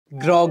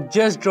Grok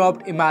just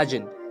dropped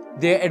Imagine,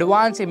 their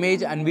advanced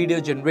image and video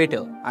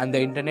generator, and the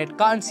internet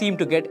can't seem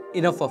to get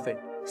enough of it.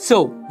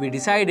 So, we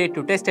decided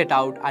to test it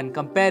out and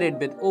compare it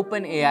with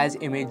OpenAI's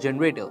image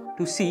generator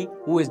to see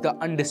who is the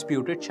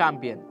undisputed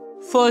champion.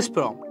 First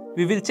prompt,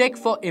 we will check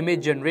for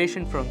image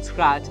generation from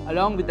scratch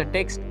along with the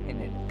text in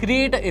it.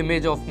 Create an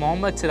image of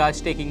Mohammad Siraj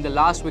taking the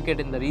last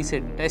wicket in the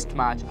recent test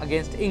match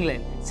against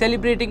England,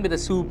 celebrating with a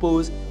Sue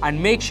pose,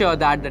 and make sure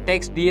that the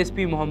text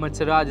DSP Mohammad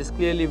Siraj is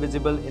clearly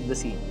visible in the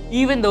scene.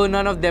 Even though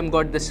none of them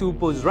got the Sue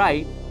pose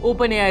right,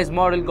 OpenAI's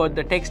model got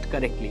the text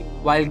correctly,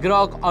 while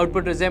Grok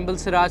output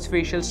resembles Siraj's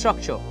facial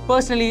structure.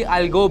 Personally,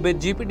 I'll go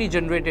with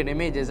GPT-generated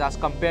images as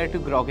compared to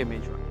Grok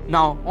Image.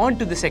 Now, on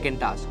to the second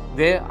task,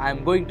 where I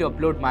am going to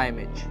upload my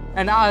image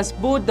and ask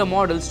both the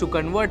models to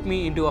convert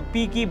me into a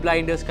Peaky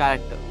Blinders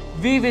character.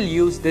 We will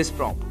use this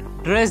prompt.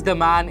 Dress the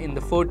man in the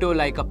photo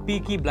like a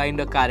Peaky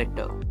Blinder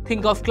character.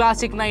 Think of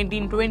classic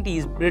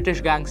 1920s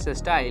British gangster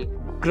style.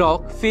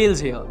 Grok fails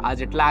here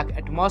as it lacks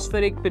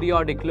atmospheric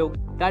periodic look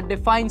that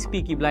defines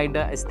Peaky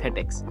Blinder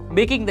aesthetics,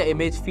 making the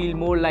image feel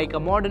more like a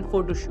modern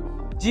photo shoot.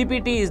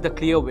 GPT is the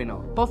clear winner,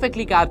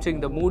 perfectly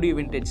capturing the moody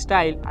vintage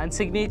style and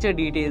signature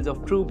details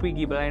of true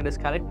Peaky Blinders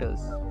characters.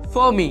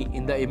 For me,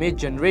 in the image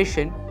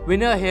generation,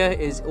 winner here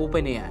is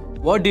OpenAI.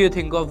 What do you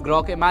think of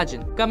Grok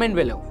Imagine? Comment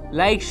below.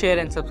 Like, share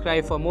and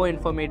subscribe for more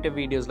informative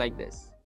videos like this.